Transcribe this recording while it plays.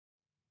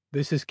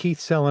This is Keith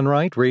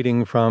Sellenwright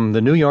reading from the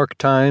New York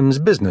Times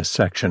business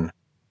section.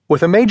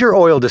 With a major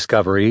oil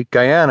discovery,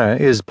 Guyana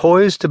is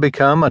poised to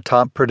become a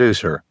top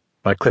producer,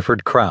 by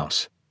Clifford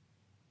Krauss.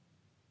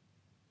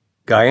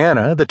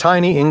 Guyana, the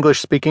tiny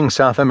English-speaking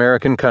South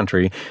American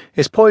country,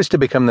 is poised to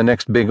become the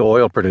next big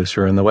oil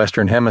producer in the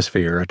Western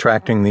Hemisphere,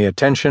 attracting the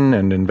attention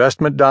and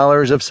investment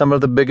dollars of some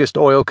of the biggest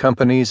oil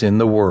companies in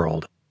the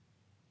world.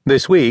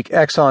 This week,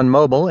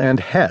 ExxonMobil and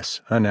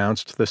Hess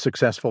announced the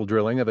successful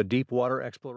drilling of a deep water exploration